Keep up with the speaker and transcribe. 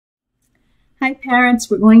Hi parents,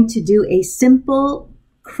 we're going to do a simple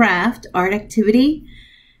craft art activity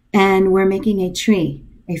and we're making a tree,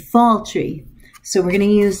 a fall tree. So we're going to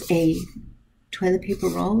use a toilet paper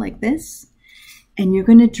roll like this and you're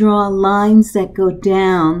going to draw lines that go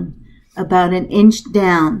down about an inch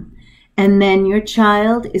down, and then your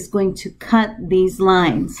child is going to cut these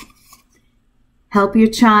lines. Help your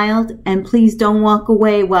child and please don't walk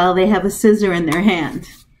away while they have a scissor in their hand.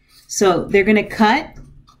 So they're going to cut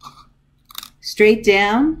straight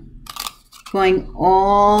down, going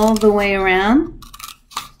all the way around.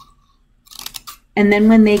 And then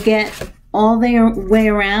when they get all the way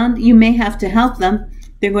around, you may have to help them.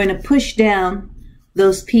 They're going to push down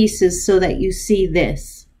those pieces so that you see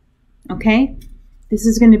this. Okay? This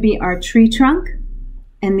is going to be our tree trunk,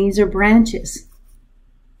 and these are branches.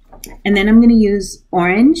 And then I'm going to use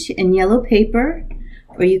orange and yellow paper,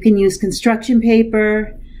 or you can use construction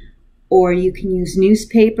paper, or you can use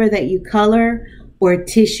newspaper that you color, or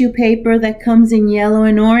tissue paper that comes in yellow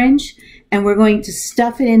and orange, and we're going to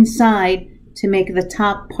stuff it inside to make the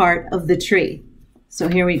top part of the tree. So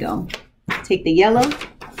here we go. Take the yellow,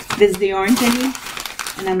 this is the orange I need,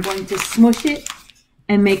 and I'm going to smush it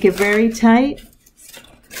and make it very tight,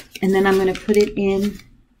 and then I'm going to put it in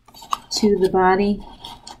to the body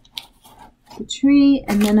of the tree,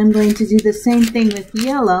 and then I'm going to do the same thing with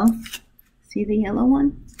yellow. See the yellow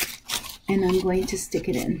one? And I'm going to stick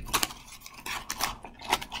it in.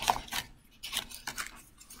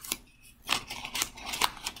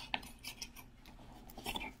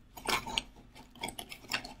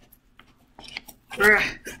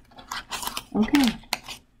 Okay,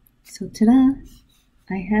 so ta-da,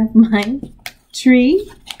 I have my tree,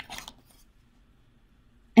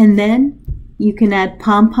 and then you can add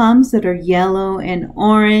pom-poms that are yellow and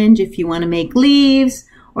orange if you want to make leaves,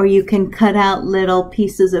 or you can cut out little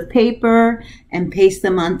pieces of paper and paste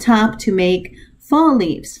them on top to make fall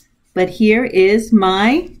leaves. But here is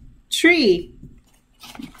my tree.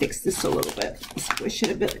 Fix this a little bit, squish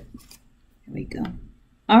it a bit. There we go.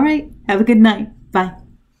 All right, have a good night. Bye.